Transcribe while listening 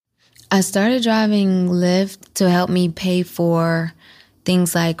I started driving Lyft to help me pay for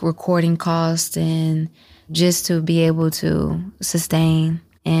things like recording costs and just to be able to sustain.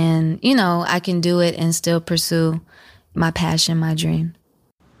 And, I can do it and still pursue my passion, my dream.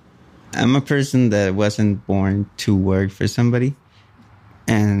 I'm a person that wasn't born to work for somebody.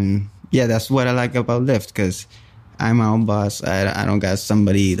 And yeah, that's what I like about Lyft, because I'm my own boss. I don't got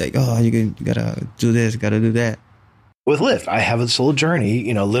somebody like, oh, you gotta do this, gotta do that. With Lyft, I have this little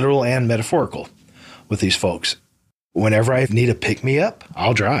journey, literal and metaphorical with these folks. Whenever I need a pick me up,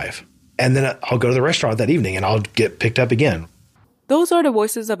 I'll drive. And then I'll go to the restaurant that evening and I'll get picked up again. Those are the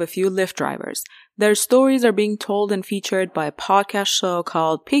voices of a few Lyft drivers. Their stories are being told and featured by a podcast show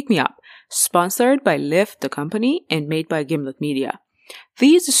called Pick Me Up, sponsored by Lyft, the company, and made by Gimlet Media.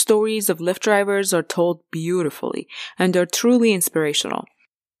 These stories of Lyft drivers are told beautifully, and they're truly inspirational.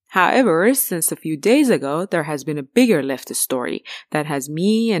 However, since a few days ago, there has been a bigger Lyft story that has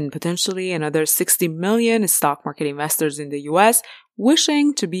me and potentially another 60 million stock market investors in the US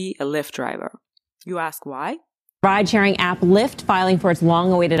wishing to be a Lyft driver. You ask why? Ride-sharing app Lyft filing for its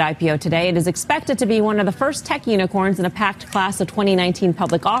long-awaited IPO today. It is expected to be one of the first tech unicorns in a packed class of 2019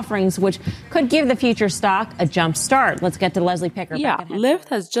 public offerings, which could give the future stock a jump start. Let's get to Leslie Picker. Yeah, Lyft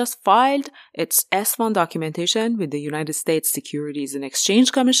has just filed its S-1 documentation with the United States Securities and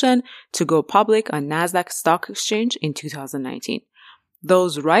Exchange Commission to go public on NASDAQ Stock Exchange in 2019.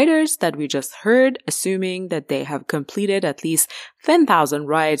 Those riders that we just heard, assuming that they have completed at least 10,000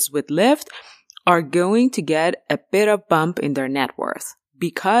 rides with Lyft, are going to get a bit of bump in their net worth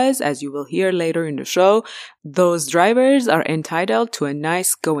because, as you will hear later in the show, those drivers are entitled to a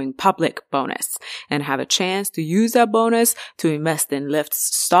nice going public bonus and have a chance to use that bonus to invest in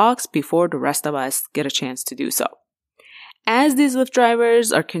Lyft's stocks before the rest of us get a chance to do so. As these Lyft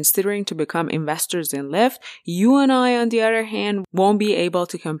drivers are considering to become investors in Lyft, you and I, on the other hand, won't be able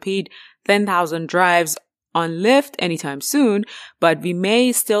to complete 10,000 drives on Lyft anytime soon, but we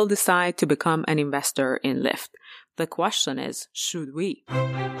may still decide to become an investor in Lyft. The question is, should we?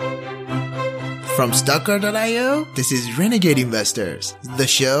 From Stockcard.io, this is Renegade Investors, the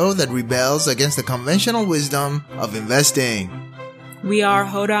show that rebels against the conventional wisdom of investing. We are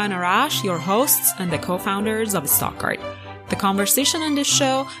Hoda and Arash, your hosts and the co-founders of Stockcard. The conversation on this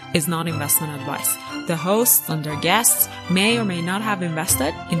show is not investment advice. The hosts and their guests may or may not have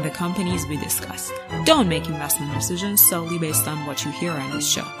invested in the companies we discuss. Don't make investment decisions solely based on what you hear on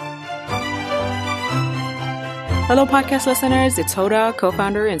this show. Hello, podcast listeners. It's Hoda,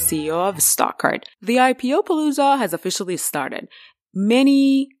 co-founder and CEO of Stockcard. The IPO Palooza has officially started.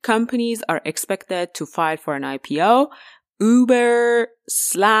 Many companies are expected to file for an IPO. Uber,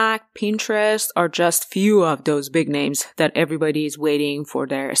 Slack, Pinterest are just few of those big names that everybody is waiting for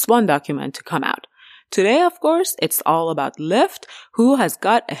their S1 document to come out. Today, of course, it's all about Lyft, who has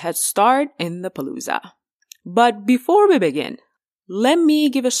got a head start in the Palooza. But before we begin, let me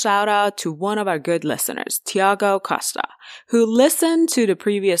give a shout out to one of our good listeners, Tiago Costa, who listened to the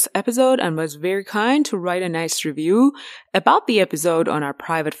previous episode and was very kind to write a nice review about the episode on our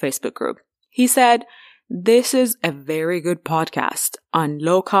private Facebook group. He said, "This is a very good podcast on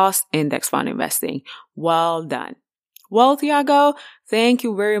low-cost index fund investing. Well done." Well, Tiago, thank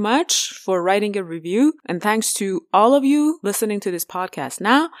you very much for writing a review. And thanks to all of you listening to this podcast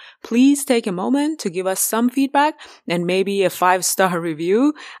now. Please take a moment to give us some feedback and maybe a 5-star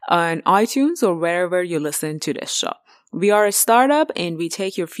review on iTunes or wherever you listen to this show. We are a startup and we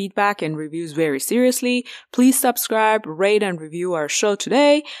take your feedback and reviews very seriously. Please subscribe, rate, and review our show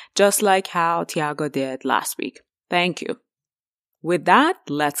today, just like how Tiago did last week. Thank you. With that,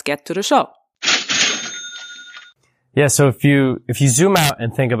 let's get to the show. Yeah, so if you zoom out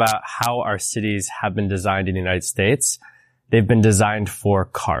and think about how our cities have been designed in the United States, they've been designed for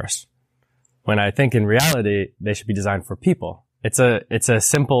cars. When I think in reality, they should be designed for people. It's a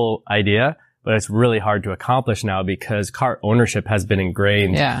simple idea, but it's really hard to accomplish now because car ownership has been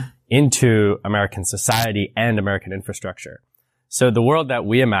ingrained into American society and American infrastructure. So the world that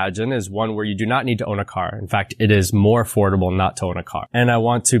we imagine is one where you do not need to own a car. In fact, it is more affordable not to own a car. And I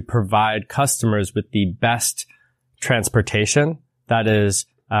want to provide customers with the best transportation that is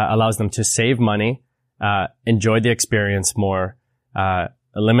allows them to save money, enjoy the experience more,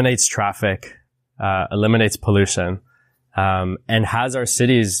 eliminates traffic, eliminates pollution, and has our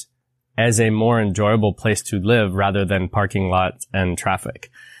cities as a more enjoyable place to live rather than parking lots and traffic.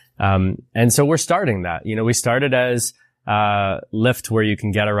 And so we're starting that. We started as Lyft, where you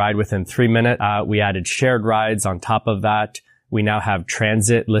can get a ride within 3 minutes. We added shared rides on top of that. We now have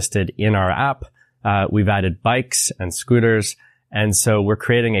transit listed in our app. We've added bikes and scooters. And so we're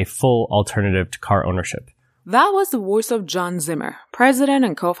creating a full alternative to car ownership. That was the voice of John Zimmer, president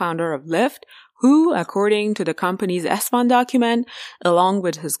and co-founder of Lyft, who, according to the company's S-1 document, along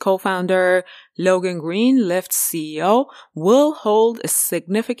with his co-founder Logan Green, Lyft's CEO, will hold a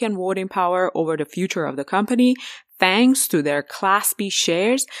significant voting power over the future of the company thanks to their Class B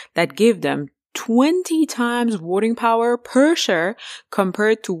shares that give them 20 times voting power per share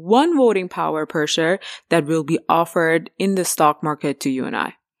compared to 1 voting power per share that will be offered in the stock market to you and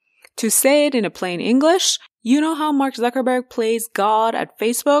I. To say it in a plain English, you know how Mark Zuckerberg plays God at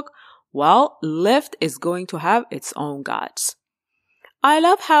Facebook? Well, Lyft is going to have its own gods. I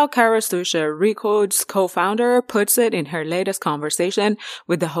love how Kara Swisher, Recode's co-founder, puts it in her latest conversation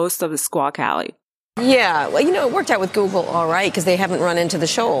with the host of the Squawk Alley. Yeah, well, it worked out with Google all right because they haven't run into the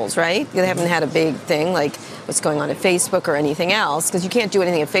shoals, right? They haven't had a big thing like what's going on at Facebook or anything else because you can't do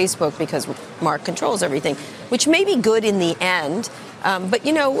anything at Facebook because Mark controls everything, which may be good in the end. But,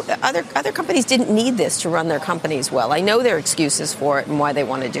 other companies didn't need this to run their companies well. I know there are excuses for it and why they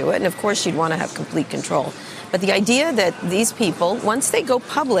want to do it. And, of course, you'd want to have complete control. But the idea that these people, once they go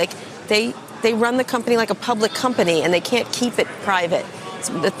public, they run the company like a public company and they can't keep it private.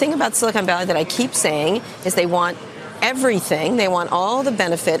 The thing about Silicon Valley that I keep saying is they want everything. They want all the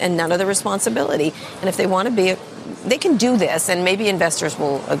benefit and none of the responsibility. And if they want to be, they can do this, and maybe investors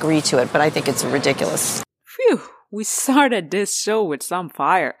will agree to it. But I think it's ridiculous. Phew, we started this show with some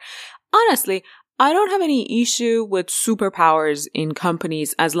fire. Honestly, I don't have any issue with superpowers in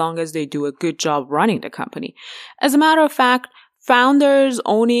companies as long as they do a good job running the company. As a matter of fact, founders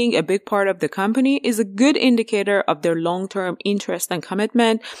owning a big part of the company is a good indicator of their long-term interest and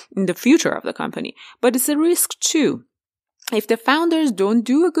commitment in the future of the company. But it's a risk too. If the founders don't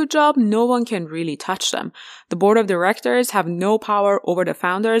do a good job, no one can really touch them. The board of directors have no power over the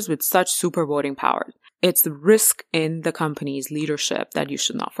founders with such super voting power. It's the risk in the company's leadership that you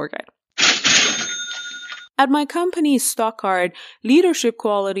should not forget. At my company's stock card, leadership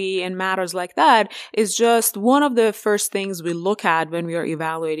quality and matters like that is just one of the first things we look at when we are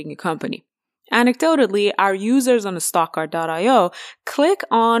evaluating a company. Anecdotally, our users on stockcard.io click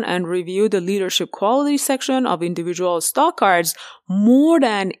on and review the leadership quality section of individual stock cards more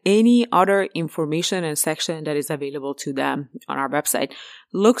than any other information and section that is available to them on our website.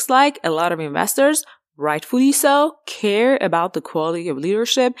 Looks like a lot of investors, rightfully so, care about the quality of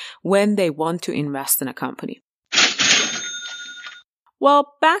leadership when they want to invest in a company.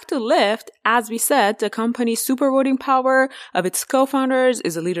 Well, back to Lyft, as we said, the company's super voting power of its co-founders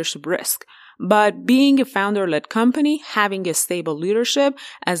is a leadership risk. But being a founder-led company, having a stable leadership,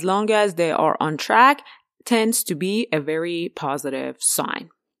 as long as they are on track, tends to be a very positive sign.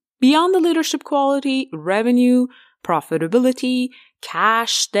 Beyond the leadership quality, revenue, profitability,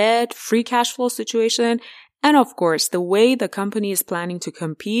 cash, debt, free cash flow situation, and of course, the way the company is planning to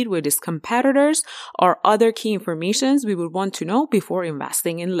compete with its competitors are other key informations we would want to know before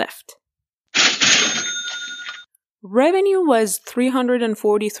investing in Lyft. Revenue was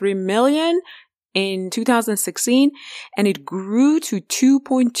 $343 million in 2016, and it grew to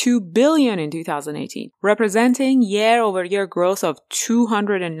 $2.2 billion in 2018, representing year-over-year growth of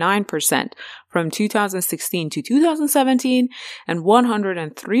 209% from 2016 to 2017 and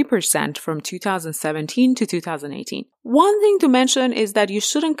 103% from 2017 to 2018. One thing to mention is that you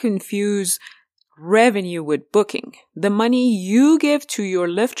shouldn't confuse revenue with booking. The money you give to your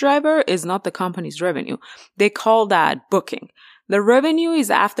Lyft driver is not the company's revenue. They call that booking. The revenue is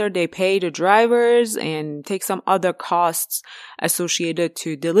after they pay the drivers and take some other costs associated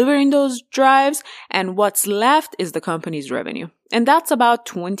to delivering those drives, and what's left is the company's revenue. And that's about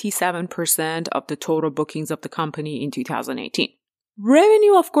 27% of the total bookings of the company in 2018.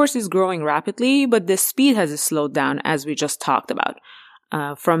 Revenue, of course, is growing rapidly, but the speed has slowed down, as we just talked about.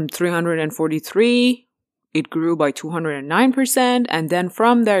 From 343, it grew by 209%, and then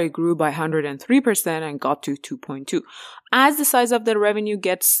from there it grew by 103% and got to 2.2. As the size of the revenue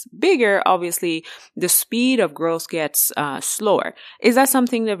gets bigger, obviously the speed of growth gets slower. Is that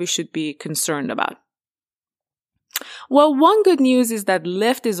something that we should be concerned about? Well, one good news is that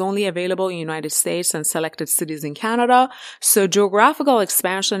Lyft is only available in the United States and selected cities in Canada, so geographical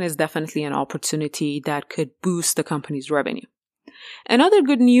expansion is definitely an opportunity that could boost the company's revenue. Another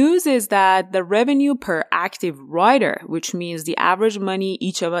good news is that the revenue per active rider, which means the average money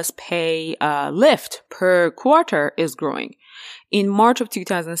each of us pay Lyft per quarter, is growing. In March of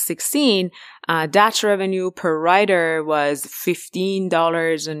 2016, that revenue per rider was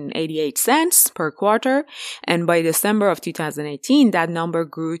 $15.88 per quarter, and by December of 2018, that number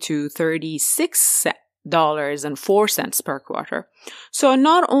grew to $36 $5.04 per quarter. So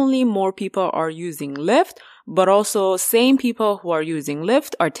not only more people are using Lyft, but also same people who are using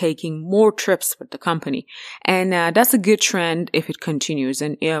Lyft are taking more trips with the company. And that's a good trend if it continues.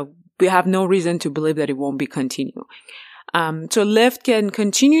 And we have no reason to believe that it won't be continuing. So Lyft can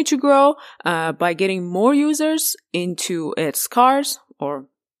continue to grow by getting more users into its cars or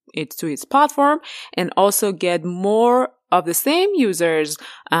to its platform, and also get more of the same users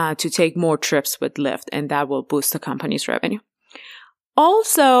to take more trips with Lyft, and that will boost the company's revenue.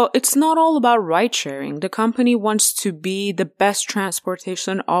 Also, it's not all about ride sharing. The company wants to be the best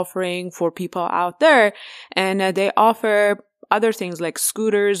transportation offering for people out there, and they offer other things like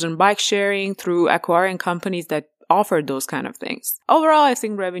scooters and bike sharing through acquiring companies that offer those kind of things. Overall, I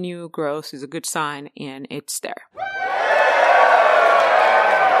think revenue growth is a good sign, and it's there.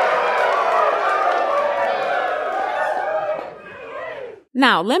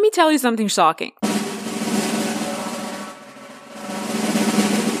 Now, let me tell you something shocking.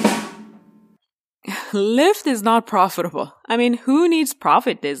 Lyft is not profitable. I mean, who needs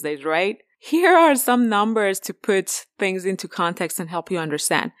profit these days, right? Here are some numbers to put things into context and help you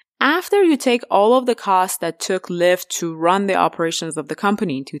understand. After you take all of the costs that took Lyft to run the operations of the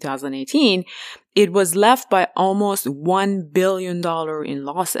company in 2018, it was left by almost $1 billion in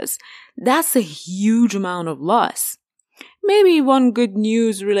losses. That's a huge amount of loss. Maybe one good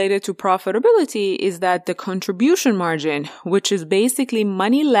news related to profitability is that the contribution margin, which is basically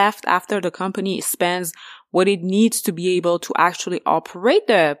money left after the company spends what it needs to be able to actually operate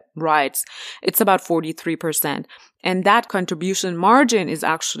the rides, it's about 43%. And that contribution margin is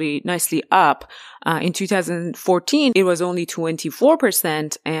actually nicely up. In 2014, it was only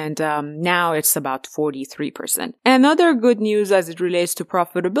 24%, and now it's about 43%. Another good news as it relates to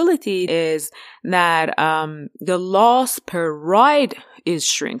profitability is that the loss per ride is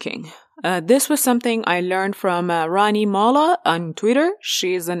shrinking. This was something I learned from Rani Malla on Twitter.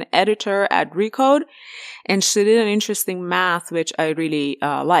 She's an editor at Recode, and she did an interesting math, which I really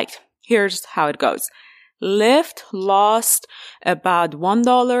liked. Here's how it goes. Lyft lost about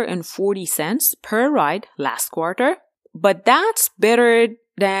 $1.40 per ride last quarter, but that's better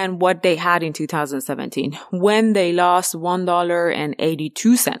than what they had in 2017, when they lost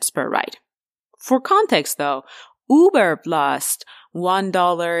 $1.82 per ride. For context, though, Uber lost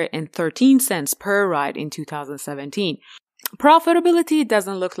 $1.13 per ride in 2017. Profitability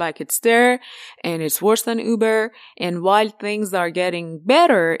doesn't look like it's there, and it's worse than Uber. And while things are getting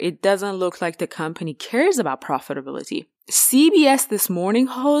better, it doesn't look like the company cares about profitability. CBS This Morning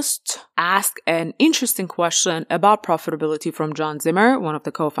host asked an interesting question about profitability from John Zimmer, one of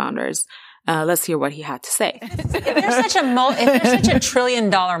the co-founders. Let's hear what he had to say. If there's such a $1 trillion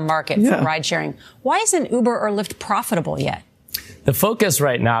market for ride sharing, why isn't Uber or Lyft profitable yet? The focus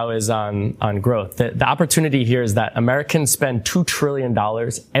right now is on growth. The opportunity here is that Americans spend $2 trillion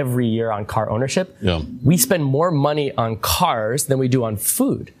every year on car ownership. Yeah. We spend more money on cars than we do on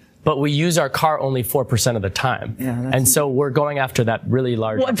food, but we use our car only 4% of the time. Yeah, and so we're going after that really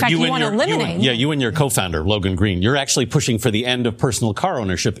large. Well, in fact, you want to eliminate. You and your co-founder, Logan Green, you're actually pushing for the end of personal car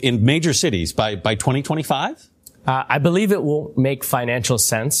ownership in major cities by 2025? I believe it will make financial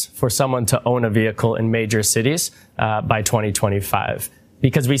sense for someone to own a vehicle in major cities by 2025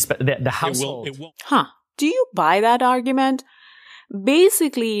 because the household. Do you buy that argument?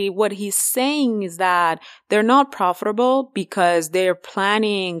 Basically, what he's saying is that they're not profitable because they're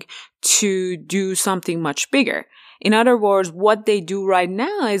planning to do something much bigger. In other words, what they do right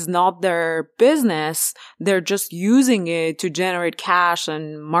now is not their business. They're just using it to generate cash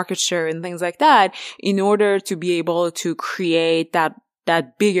and market share and things like that in order to be able to create that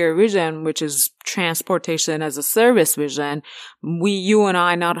bigger vision, which is transportation as a service vision. You and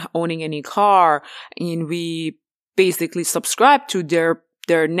I not owning any car, and we basically subscribe to their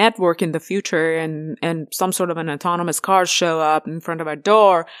network in the future, and some sort of an autonomous car show up in front of our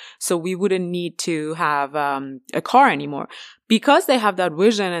door. So we wouldn't need to have a car anymore. Because they have that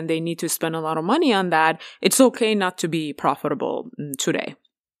vision and they need to spend a lot of money on that, it's okay not to be profitable today.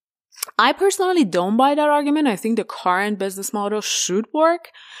 I personally don't buy that argument. I think the current business model should work,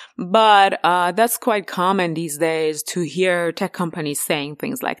 but that's quite common these days to hear tech companies saying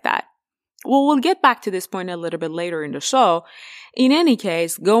things like that. Well, we'll get back to this point a little bit later in the show. In any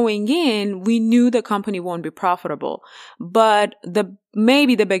case, going in, we knew the company won't be profitable. But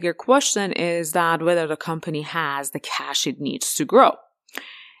maybe the bigger question is that whether the company has the cash it needs to grow.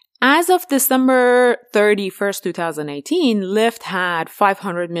 As of December 31st, 2018, Lyft had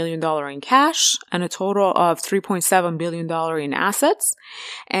 $500 million in cash and a total of $3.7 billion in assets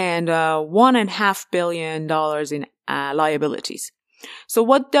and $1.5 billion in liabilities. So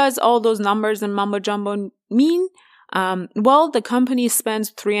what does all those numbers and mumbo jumbo mean? Well, the company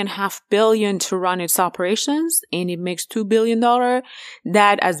spends $3.5 billion to run its operations, and it makes $2 billion.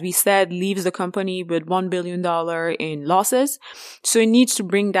 That, as we said, leaves the company with $1 billion in losses. So it needs to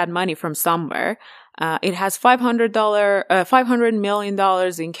bring that money from somewhere. It has $500 million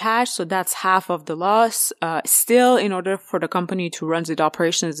in cash, so that's half of the loss. Still, in order for the company to run its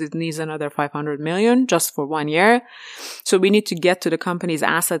operations, it needs another $500 million just for 1 year. So we need to get to the company's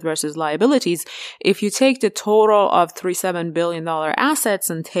asset versus liabilities. If you take the total of $37 billion assets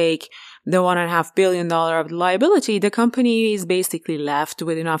and take the $1.5 billion of liability, the company is basically left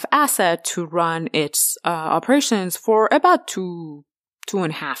with enough asset to run its operations for about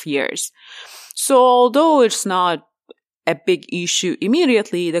 2.5 years. So although it's not a big issue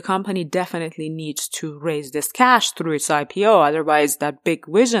immediately, the company definitely needs to raise this cash through its IPO. Otherwise, that big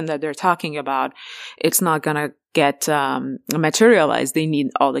vision that they're talking about, it's not going to get materialized. They need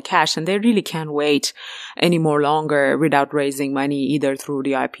all the cash, and they really can't wait any more longer without raising money either through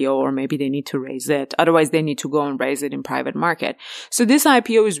the IPO, or maybe they need to raise it. Otherwise, they need to go and raise it in private market. So this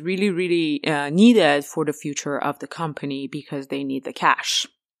IPO is really, really needed for the future of the company because they need the cash.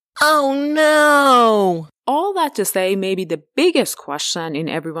 Oh no! All that to say, maybe the biggest question in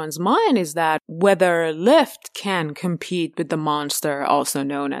everyone's mind is that whether Lyft can compete with the monster also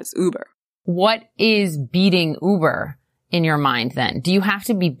known as Uber. What is beating Uber in your mind then? Do you have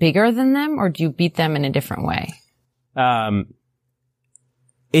to be bigger than them, or do you beat them in a different way? We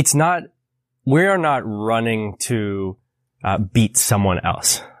are not running to beat someone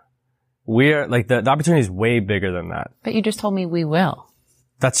else. We are like the opportunity is way bigger than that. But you just told me we will.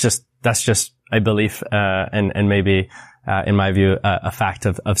 That's just a belief, and maybe, in my view, a fact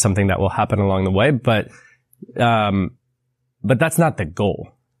of something that will happen along the way. But that's not the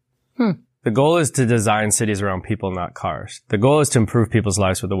goal. The goal is to design cities around people, not cars. The goal is to improve people's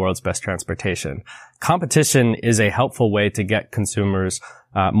lives with the world's best transportation. Competition is a helpful way to get consumers,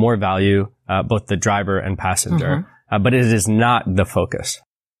 more value, both the driver and passenger. But it is not the focus.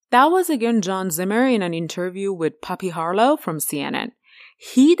 That was again John Zimmer in an interview with Poppy Harlow from CNN.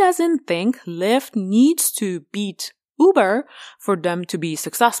 He doesn't think Lyft needs to beat Uber for them to be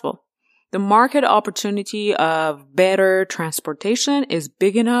successful. The market opportunity of better transportation is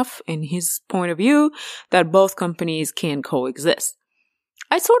big enough, in his point of view, that both companies can coexist.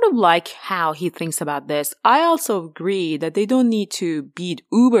 I sort of like how he thinks about this. I also agree that they don't need to beat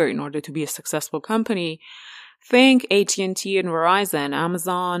Uber in order to be a successful company. Think AT&T and Verizon,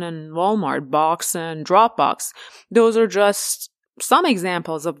 Amazon and Walmart, Box and Dropbox. Those are just some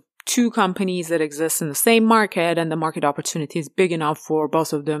examples of two companies that exist in the same market, and the market opportunity is big enough for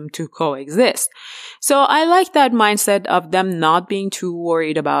both of them to coexist. So I like that mindset of them not being too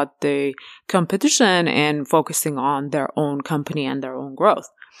worried about the competition and focusing on their own company and their own growth.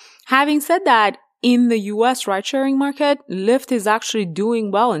 Having said that, in the US ride-sharing market, Lyft is actually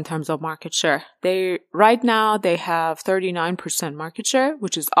doing well in terms of market share. Right now they have 39% market share,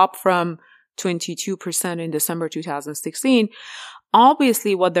 which is up from 22% in December 2016.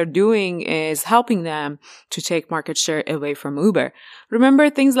 Obviously, what they're doing is helping them to take market share away from Uber. Remember,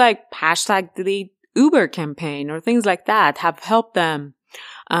 things like #delete Uber campaign or things like that have helped them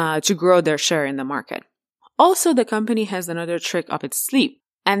to grow their share in the market. Also, the company has another trick up its sleeve,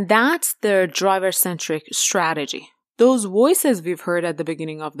 and that's their driver-centric strategy. Those voices we've heard at the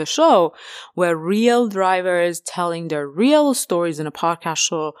beginning of the show were real drivers telling their real stories in a podcast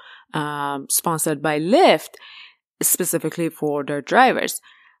show sponsored by Lyft, specifically for their drivers.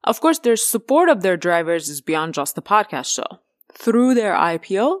 Of course, their support of their drivers is beyond just the podcast show. Through their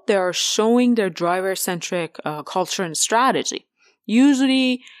IPO, they are showing their driver-centric culture and strategy.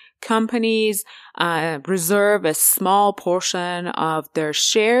 Usually, companies reserve a small portion of their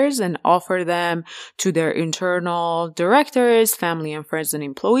shares and offer them to their internal directors, family and friends and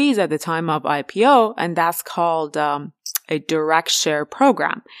employees at the time of IPO, and that's called a direct share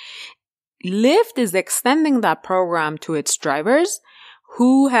program. Lyft is extending that program to its drivers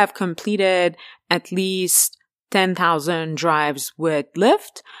who have completed at least 10,000 drives with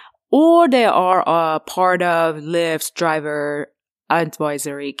Lyft, or they are a part of Lyft's driver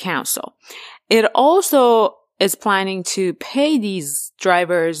advisory council. It also is planning to pay these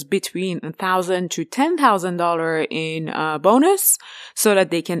drivers between $1,000 to $10,000 in bonus so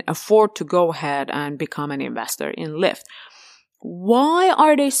that they can afford to go ahead and become an investor in Lyft. Why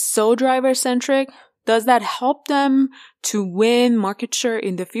are they so driver-centric? Does that help them to win market share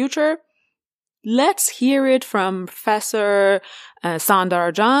in the future? Let's hear it from Professor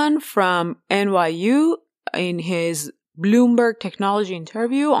Soundararajan from NYU in his Bloomberg Technology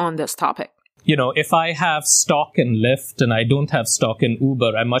interview on this topic. If I have stock in Lyft and I don't have stock in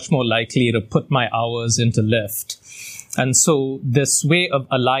Uber, I'm much more likely to put my hours into Lyft. And so this way of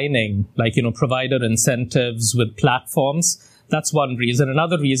aligning, provider incentives with platforms, that's one reason.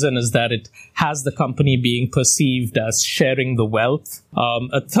 Another reason is that it has the company being perceived as sharing the wealth.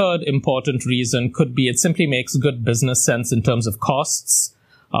 A third important reason could be it simply makes good business sense in terms of costs.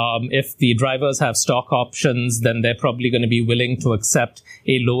 If the drivers have stock options, then they're probably going to be willing to accept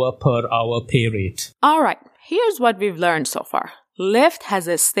a lower per hour pay rate. All right, here's what we've learned so far. Lyft has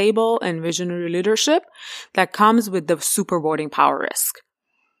a stable and visionary leadership that comes with the super voting power risk.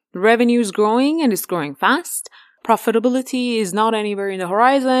 Revenue is growing and it's growing fast. Profitability is not anywhere in the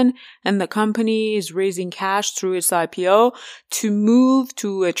horizon, and the company is raising cash through its IPO to move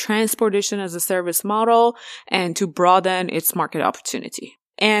to a transportation as a service model and to broaden its market opportunity.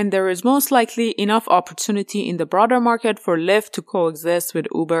 And there is most likely enough opportunity in the broader market for Lyft to coexist with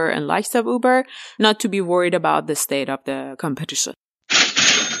Uber and likes of Uber, not to be worried about the state of the competition.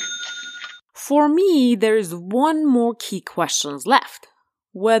 For me, there is one more key question left.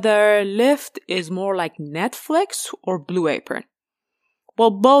 Whether Lyft is more like Netflix or Blue Apron.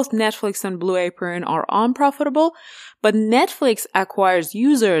 Well, both Netflix and Blue Apron are unprofitable, but Netflix acquires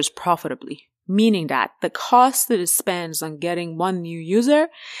users profitably, meaning that the cost that it spends on getting one new user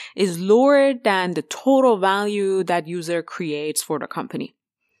is lower than the total value that user creates for the company.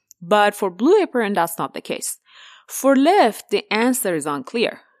 But for Blue Apron, that's not the case. For Lyft, the answer is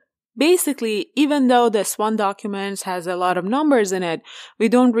unclear. Basically, even though this one document has a lot of numbers in it, we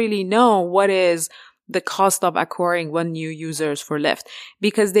don't really know what is the cost of acquiring one new users for Lyft,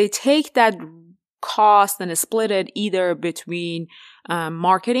 because they take that cost and split it either between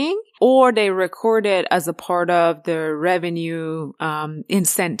marketing or they record it as a part of the revenue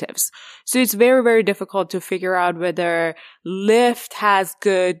incentives. So it's very, very difficult to figure out whether Lyft has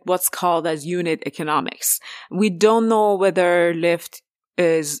good what's called as unit economics. We don't know whether Lyft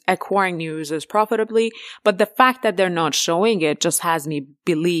is acquiring new users profitably, but the fact that they're not showing it just has me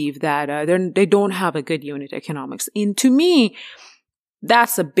believe that they don't have a good unit economics. And to me,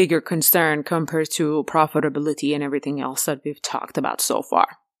 that's a bigger concern compared to profitability and everything else that we've talked about so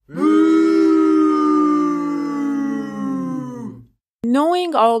far.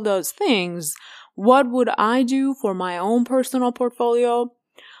 Knowing all those things, what would I do for my own personal portfolio?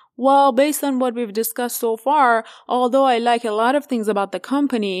 Well, based on what we've discussed so far, although I like a lot of things about the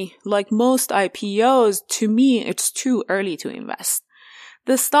company, like most IPOs, to me, it's too early to invest.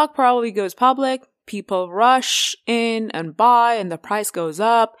 The stock probably goes public, people rush in and buy, and the price goes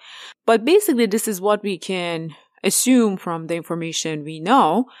up. But basically, this is what we can assume from the information we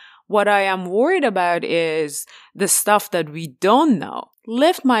know. What I am worried about is the stuff that we don't know.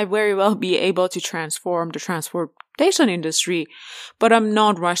 Lyft might very well be able to transform the transportation industry, but I'm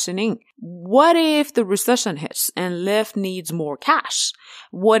not rushing in. What if the recession hits and Lyft needs more cash?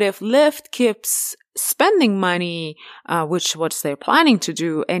 What if Lyft keeps spending money, which what they're planning to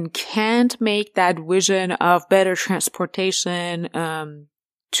do, and can't make that vision of better transportation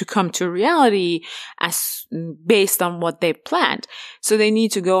to come to reality as based on what they planned? So they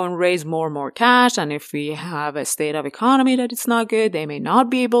need to go and raise more and more cash. And if we have a state of economy that it's not good, they may not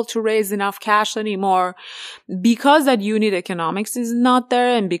be able to raise enough cash anymore because that unit economics is not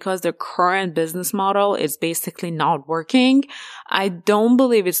there. And because their current business model is basically not working, I don't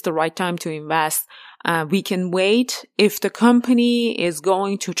believe it's the right time to invest. We can wait. If the company is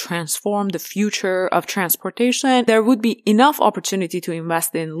going to transform the future of transportation, there would be enough opportunity to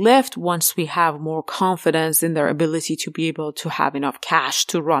invest in Lyft once we have more confidence in their ability to be able to have enough cash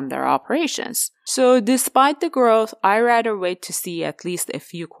to run their operations. So despite the growth, I rather wait to see at least a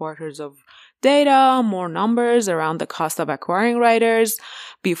few quarters of data, more numbers around the cost of acquiring riders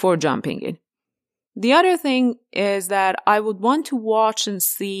before jumping in. The other thing is that I would want to watch and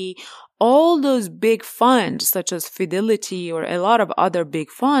see all those big funds such as Fidelity or a lot of other big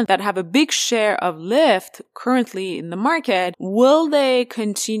funds that have a big share of Lyft currently in the market. Will they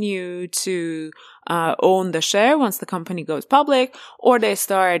continue to own the share once the company goes public, or they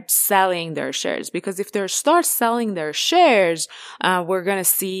start selling their shares? Because if they start selling their shares, we're going to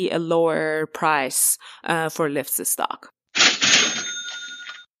see a lower price for Lyft's stock.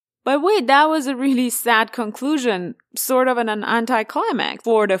 But wait, that was a really sad conclusion, sort of an anticlimax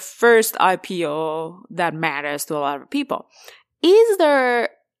for the first IPO that matters to a lot of people. Is there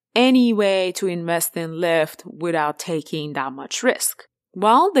any way to invest in Lyft without taking that much risk?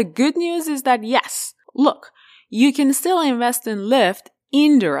 Well, the good news is that yes. Look, you can still invest in Lyft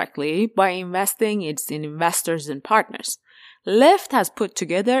indirectly by investing in investors and partners. Lyft has put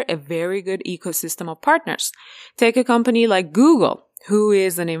together a very good ecosystem of partners. Take a company like Google, who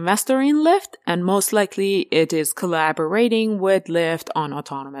is an investor in Lyft, and most likely it is collaborating with Lyft on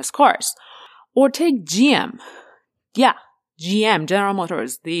autonomous cars. Or take GM. Yeah, GM, General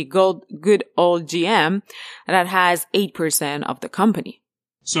Motors, the good old GM that has 8% of the company.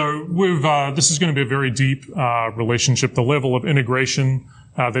 So this is going to be a very deep relationship. The level of integration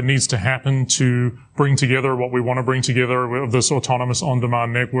that needs to happen to bring together what we want to bring together with this autonomous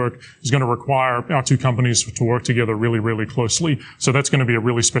on-demand network is going to require our two companies to work together really, really closely. So that's going to be a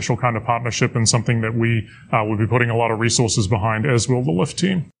really special kind of partnership and something that we will be putting a lot of resources behind, as will the Lyft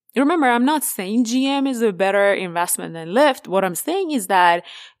team. Remember, I'm not saying GM is a better investment than Lyft. What I'm saying is that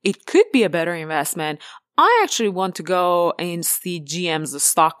it could be a better investment. I actually want to go and see GM's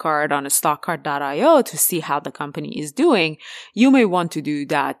stock card on stockcard.io to see how the company is doing. You may want to do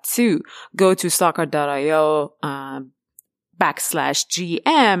that too. Go to stockcard.io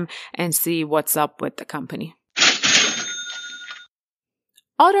 /GM and see what's up with the company.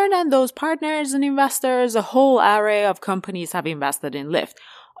 Other than those partners and investors, a whole array of companies have invested in Lyft.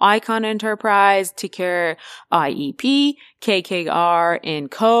 Icon Enterprise, ticker IEP, KKR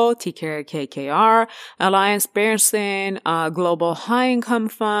 & Co., ticker KKR, Alliance Bernstein, Global High Income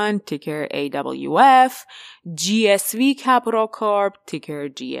Fund, ticker AWF, GSV Capital Corp., ticker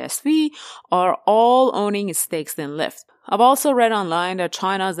GSV, are all owning stakes in Lyft. I've also read online that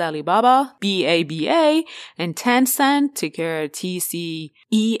China's Alibaba, BABA, and Tencent, ticker TCEHY,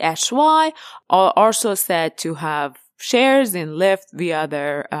 are also said to have shares in Lyft via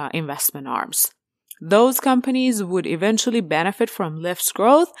their investment arms. Those companies would eventually benefit from Lyft's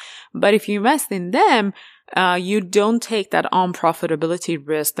growth, but if you invest in them, you don't take that unprofitability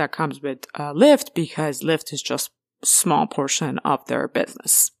risk that comes with Lyft, because Lyft is just a small portion of their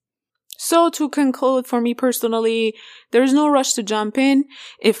business. So to conclude, for me personally, there is no rush to jump in.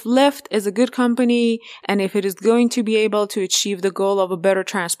 If Lyft is a good company, and if it is going to be able to achieve the goal of a better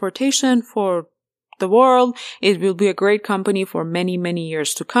transportation for the world, it will be a great company for many, many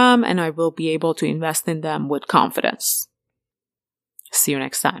years to come, and I will be able to invest in them with confidence. See you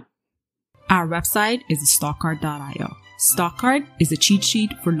next time. Our website is stockcard.io. Stockcard is a cheat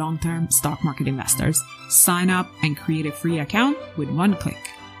sheet for long-term stock market investors. Sign up and create a free account with one click.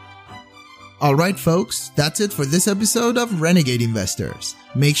 All right, folks, that's it for this episode of Renegade Investors.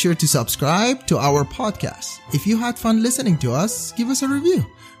 Make sure to subscribe to our podcast. If you had fun listening to us, give us a review.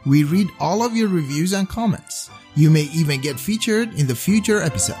 We read all of your reviews and comments. You may even get featured in the future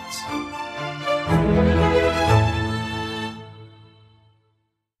episodes.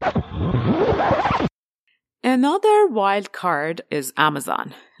 Another wild card is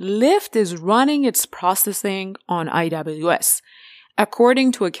Amazon. Lyft is running its processing on AWS.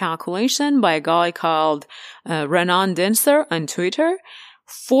 According to a calculation by a guy called Renan Denser on Twitter,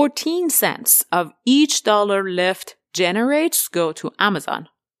 14 cents of each dollar Lyft generates go to Amazon.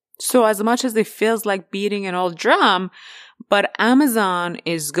 So as much as it feels like beating an old drum, but Amazon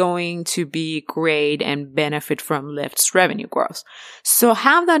is going to be great and benefit from Lyft's revenue growth. So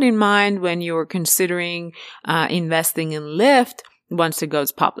have that in mind when you're considering investing in Lyft once it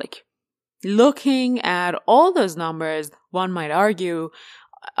goes public. Looking at all those numbers, one might argue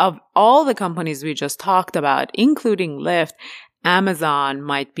of all the companies we just talked about, including Lyft, Amazon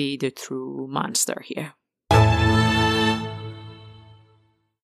might be the true monster here.